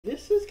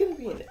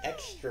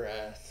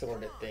extra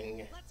sort of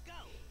thing.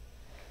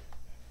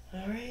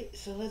 Alright,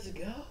 so let's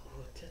go.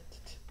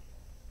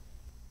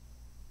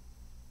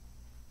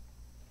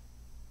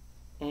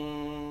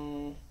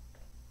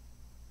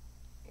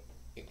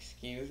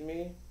 Excuse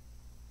me?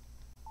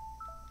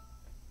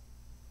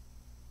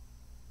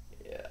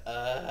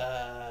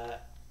 Yeah,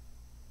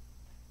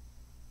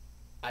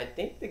 I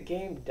think the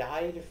game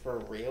died for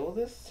real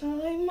this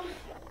time.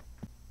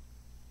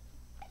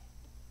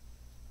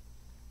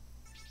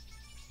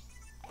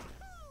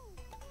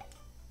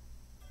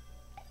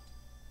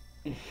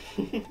 I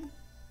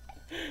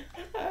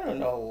don't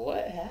know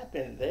what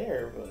happened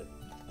there, but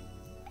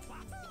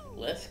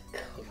let's go.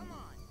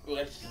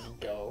 Let's just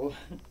go.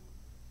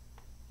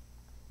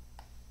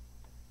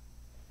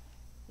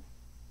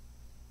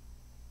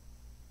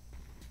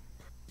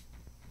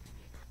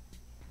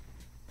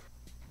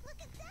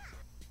 Look at that!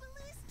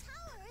 Baloo's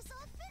tower is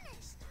all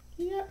finished.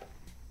 Yep.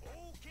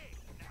 Okay,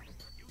 now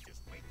you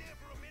just wait there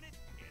for a minute,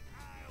 and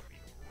I'll be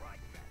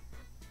right back.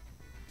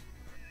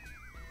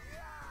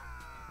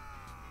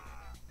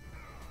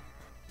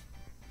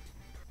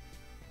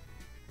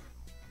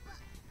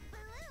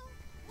 Baloo,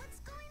 what's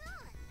going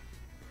on?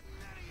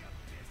 None of your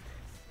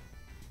business.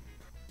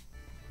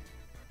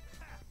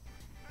 Ha!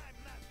 I'm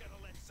not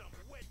gonna let some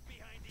wet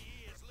behind the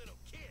ears little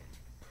kid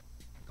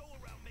go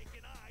around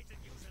making eyes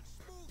and using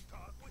smooth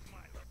talk with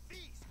my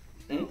Lafice.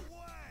 No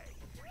way!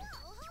 Whoa,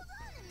 hold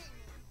on a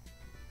minute.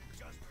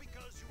 Just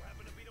because you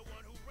happen to be the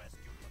one who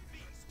rescued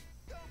Lafice,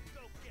 don't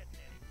go getting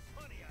any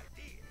funny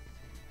ideas.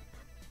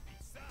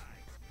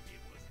 Besides, it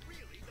was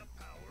really the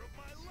power of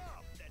my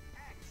love that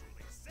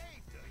actually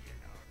saved her, you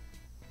know.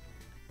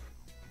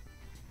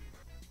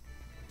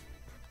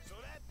 So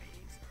that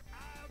means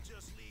I'll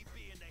just leave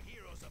being the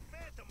heroes of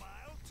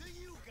Phantomile to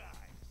you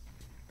guys.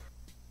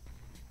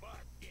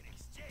 But in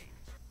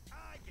exchange,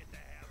 I get to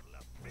have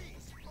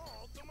Lafice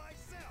all to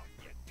myself.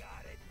 You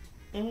got it?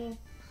 Huh?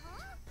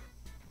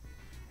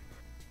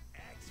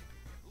 Actually,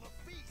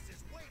 Lafice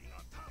is waiting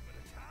on top of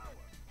the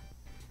tower.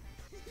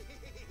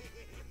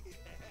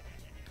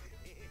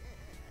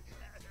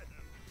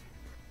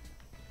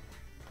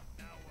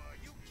 Now,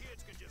 you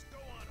kids can just go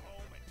on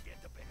home and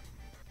get to bed.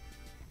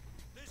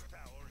 This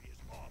tower is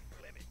off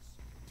limits.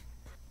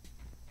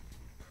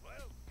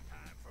 Well,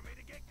 time for me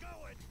to get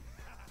going.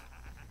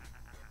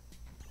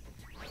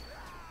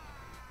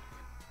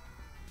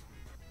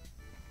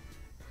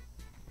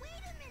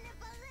 Wait a minute,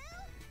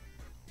 Baloo!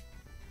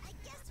 I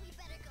guess we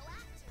better go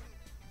after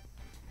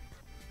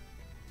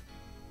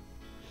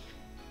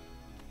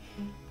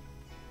him.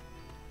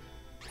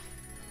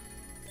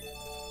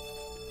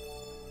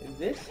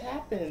 This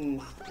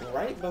happens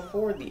right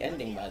before the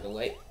ending, by the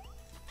way.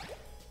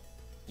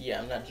 Yeah,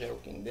 I'm not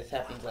joking. This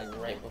happens like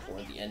right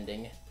before the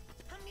ending.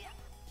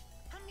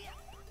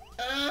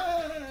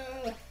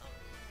 Ah!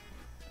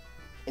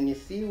 And you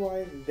see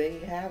why they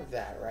have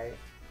that, right?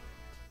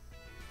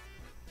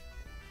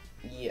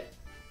 Yeah.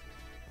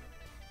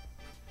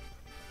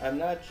 I'm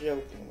not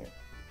joking.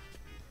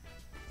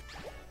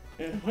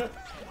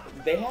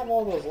 They have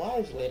all those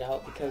lives laid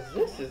out because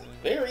this is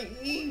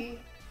very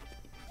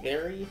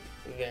very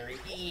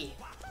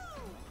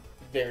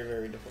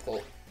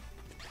difficult.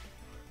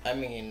 I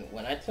mean,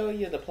 when I tell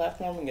you the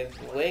platforming is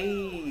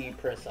way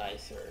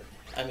preciser,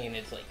 I mean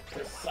it's like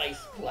precise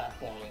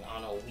platforming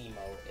on a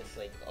Wiimote. It's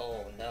like,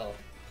 oh no.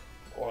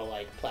 Or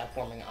like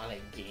platforming on a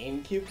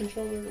GameCube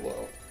controller.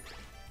 Whoa.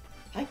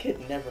 I could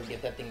never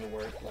get that thing to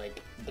work.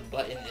 Like, the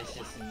button is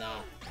just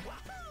not...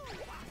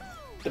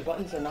 The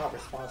buttons are not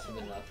responsive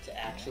enough to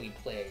actually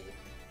play.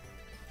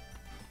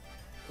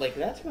 Like,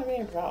 that's my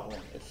main problem.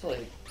 It's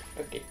like,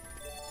 okay,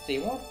 so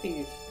you want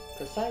these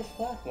precise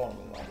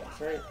platforming moments,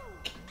 right?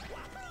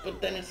 But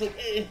then it's like,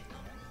 eh.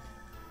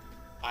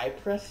 I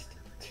pressed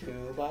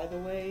 2, by the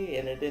way,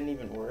 and it didn't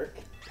even work.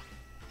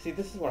 See,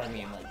 this is what I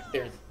mean. Like,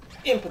 there's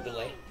input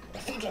delay.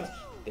 Sometimes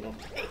they don't...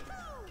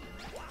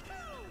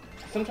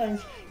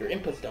 Sometimes your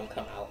inputs don't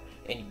come out,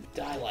 and you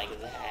die like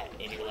that,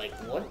 and you're like,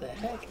 what the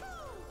heck?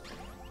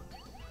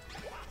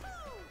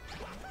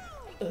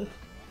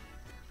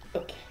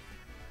 Okay.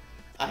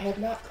 I have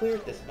not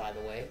cleared this, by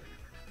the way.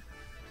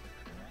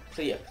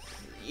 So yeah.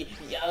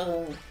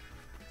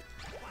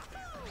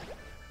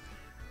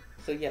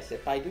 So yes,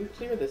 if I do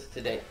clear this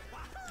today,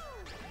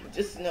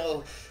 just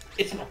know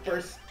it's my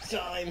first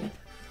time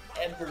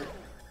ever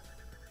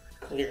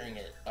clearing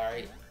it,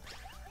 alright?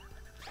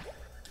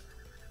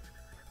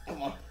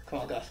 Come on,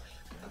 guys.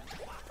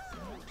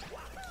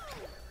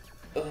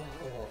 Oh.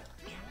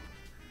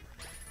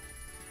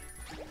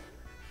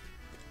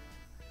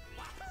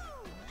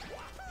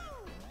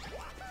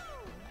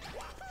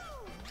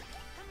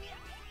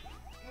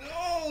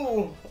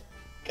 No!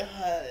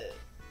 God.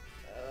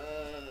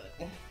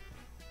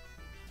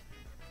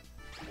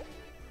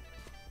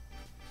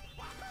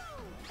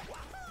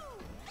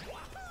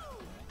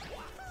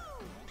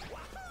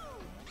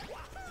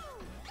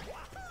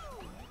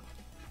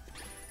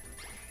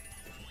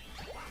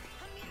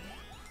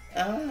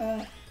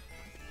 Ah.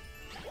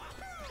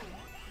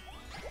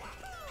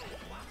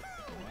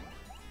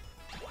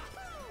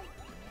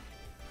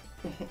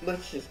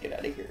 Let's just get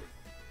out of here.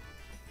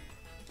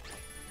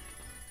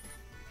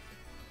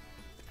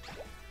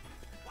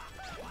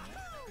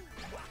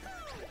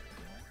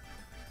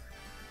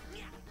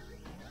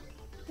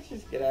 Let's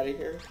just get out of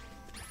here.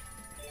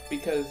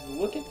 Because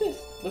look at this.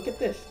 Look at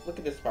this. Look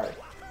at this part.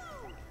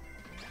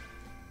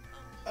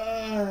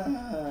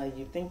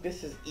 You think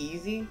this is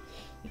easy?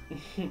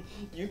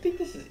 You think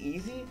this is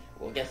easy?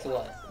 Well, guess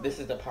what? This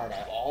is the part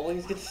I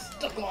always get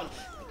stuck on.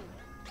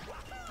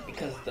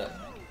 Because the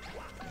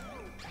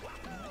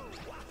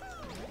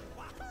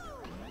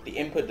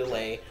input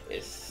delay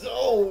is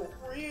so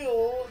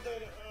real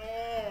that,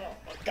 oh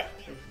my god.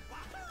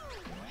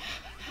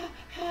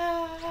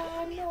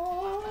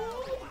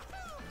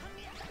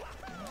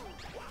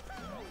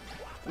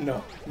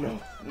 No.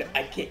 No,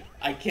 I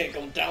can't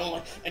go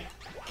down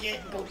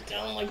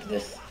like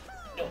this.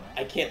 No,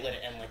 I can't let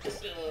it end like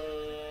this.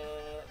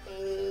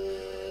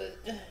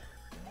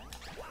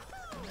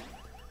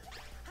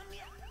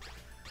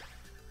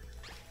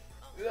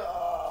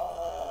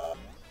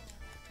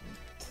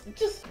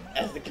 Just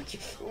as the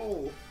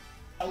control.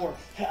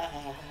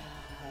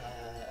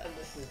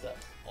 This is an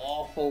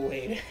awful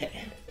way to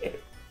end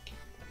it.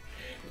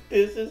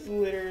 This is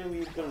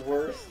literally the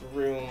worst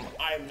room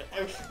I've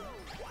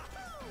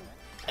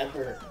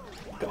ever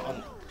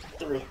gone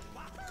through.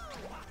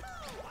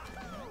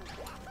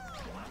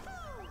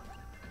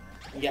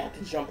 You have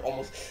to jump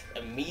almost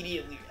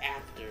immediately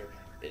after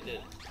it did.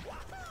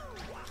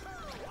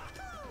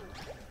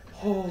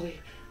 Holy,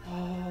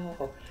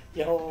 oh,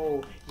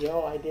 yo,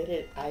 I did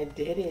it,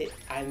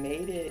 I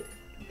made it,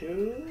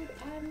 dude,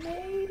 I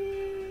made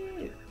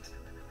it.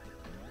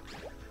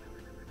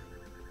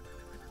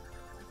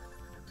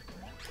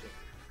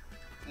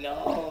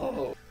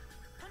 No,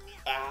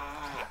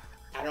 I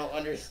don't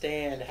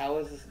understand, how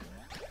is this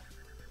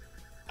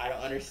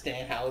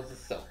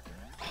so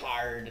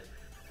hard?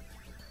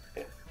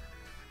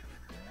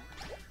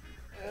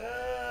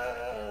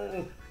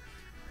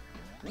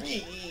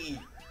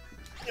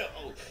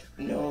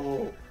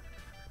 No.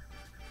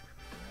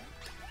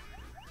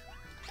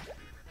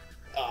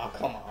 Oh,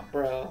 come on,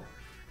 bro.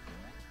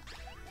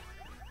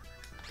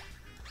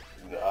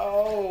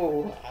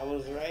 No, I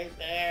was right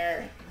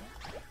there.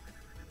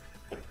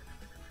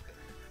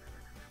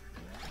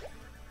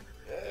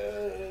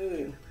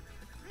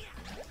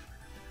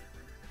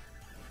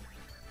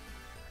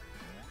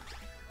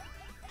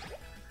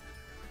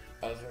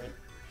 I was right.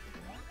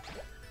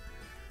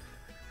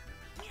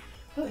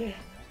 Okay.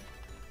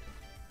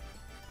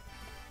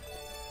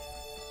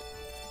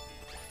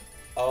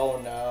 Oh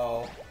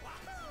no.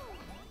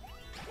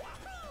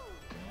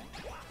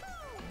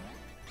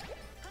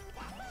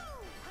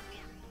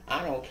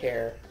 I don't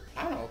care.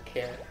 I don't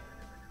care.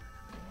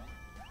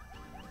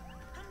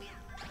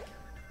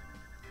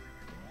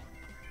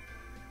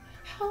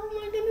 How am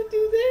I gonna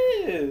do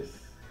this?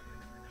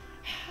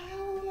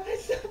 How am I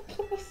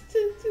supposed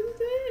to do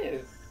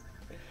this?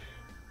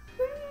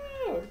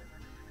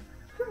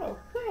 Bro.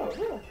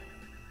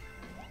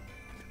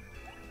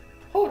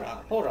 Hold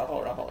on.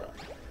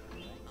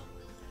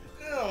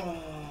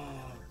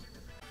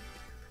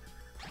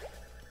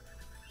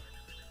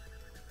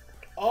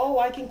 Oh,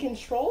 I can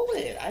control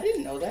it. I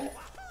didn't know that.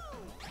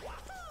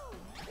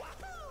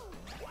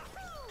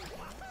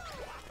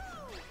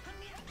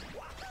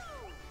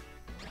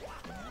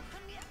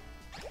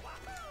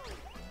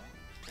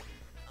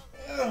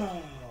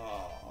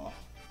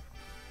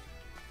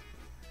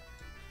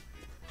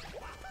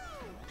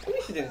 At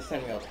least you didn't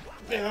send me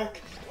back.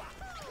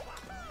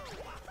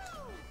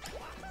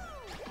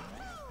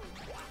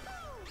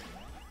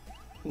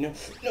 No.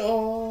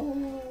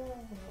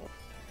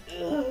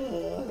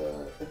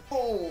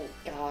 Oh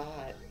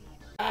God.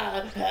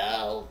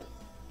 Help.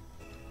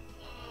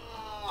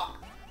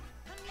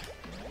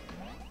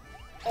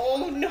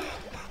 Oh no.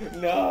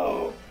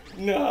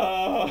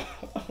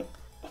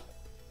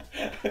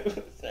 It was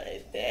right there. It's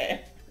right there.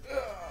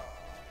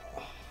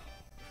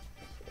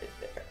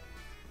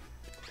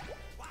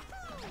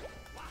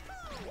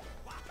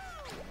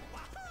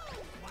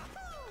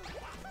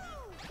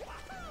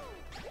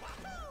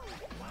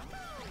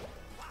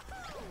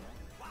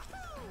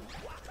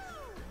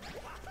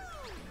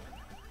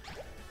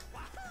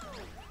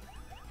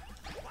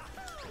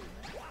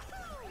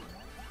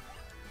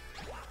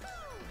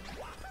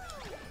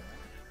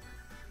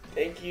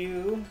 Thank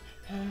you.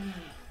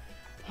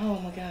 Oh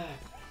my god.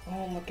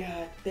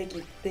 Thank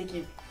you.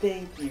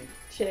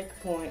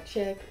 Checkpoint.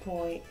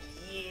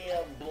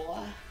 Yeah,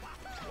 boy.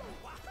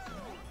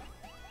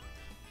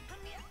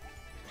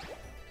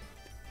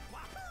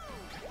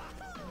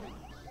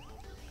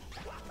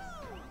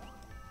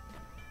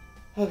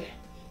 Okay.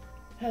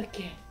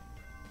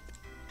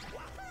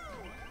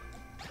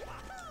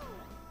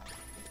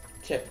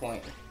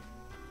 Checkpoint.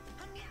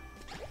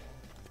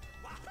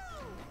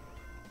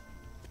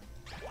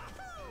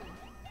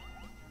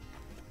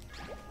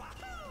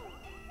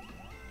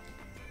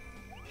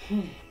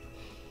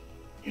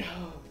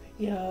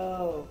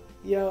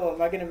 Yo,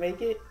 am I gonna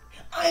make it?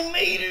 I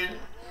made it!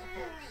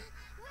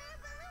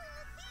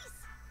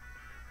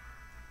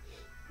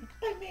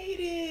 I made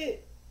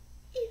it!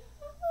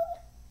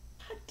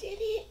 get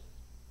it?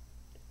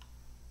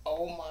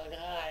 Oh my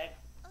god.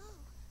 Oh,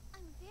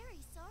 I'm very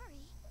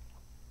sorry.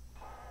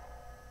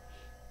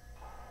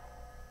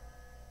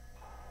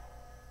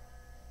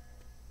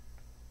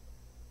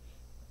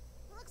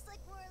 Looks like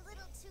we're a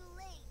little too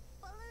late.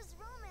 Baloo's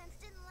romance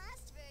didn't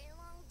last very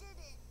long, did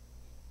it?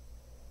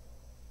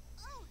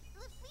 Oh,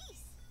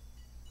 Lafise!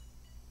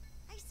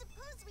 I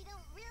suppose we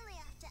don't really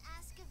have to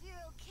ask if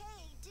you're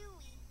okay, do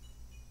we?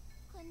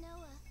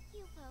 Klonoa,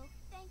 Hupo,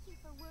 thank you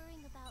for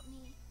worrying about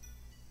me.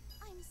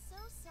 I'm so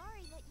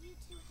sorry that you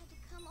two had to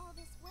come all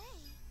this way.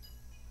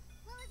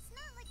 Well, it's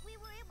not like we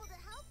were able to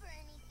help or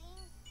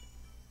anything.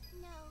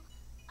 No,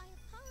 I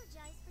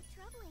apologize for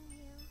troubling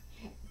you.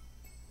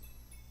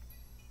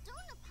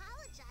 Don't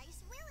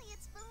apologize. Really,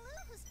 it's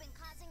Baloo who's been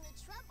causing the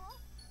trouble.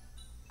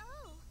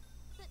 Oh,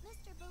 but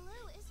Mr.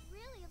 Baloo is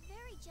really a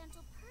very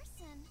gentle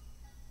person.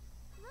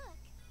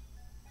 Look,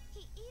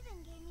 he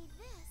even gave me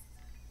this.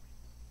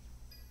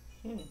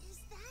 Is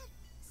that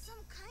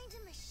some kind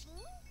of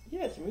machine?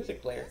 Yeah, it's a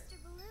music player.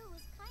 Mr. Baloo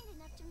was kind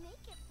enough to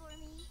make it for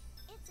me.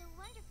 It's a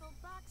wonderful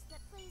box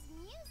that plays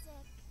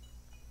music.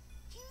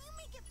 Can you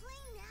make it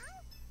play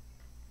now?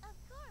 Of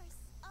course.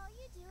 All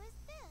you do is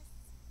this.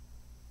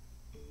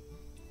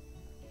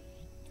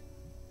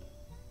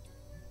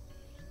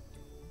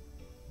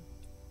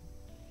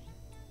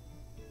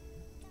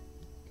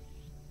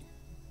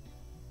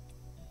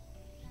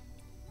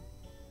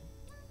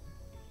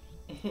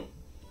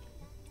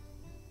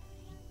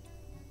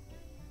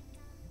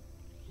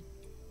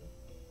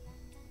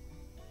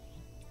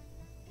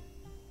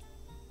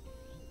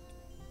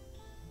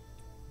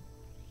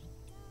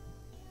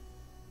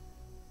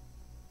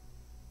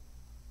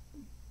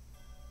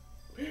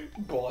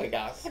 Boy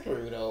got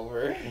screwed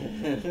over.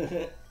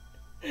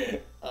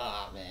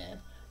 Aw, man.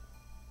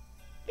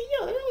 But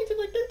yo, that only took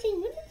like 13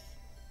 minutes?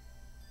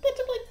 That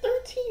took like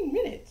 13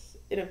 minutes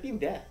and a few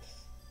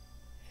deaths.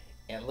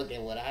 And look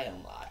at what I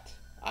unlocked.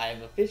 I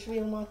have officially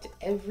unlocked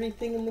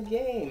everything in the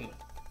game.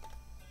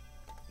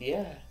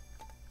 Yeah.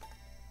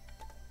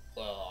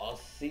 Well, I'll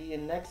see you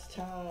next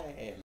time.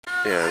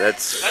 Yeah,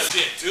 that's That's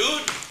it,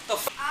 dude.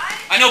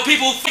 I know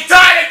people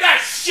tired of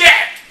that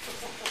shit!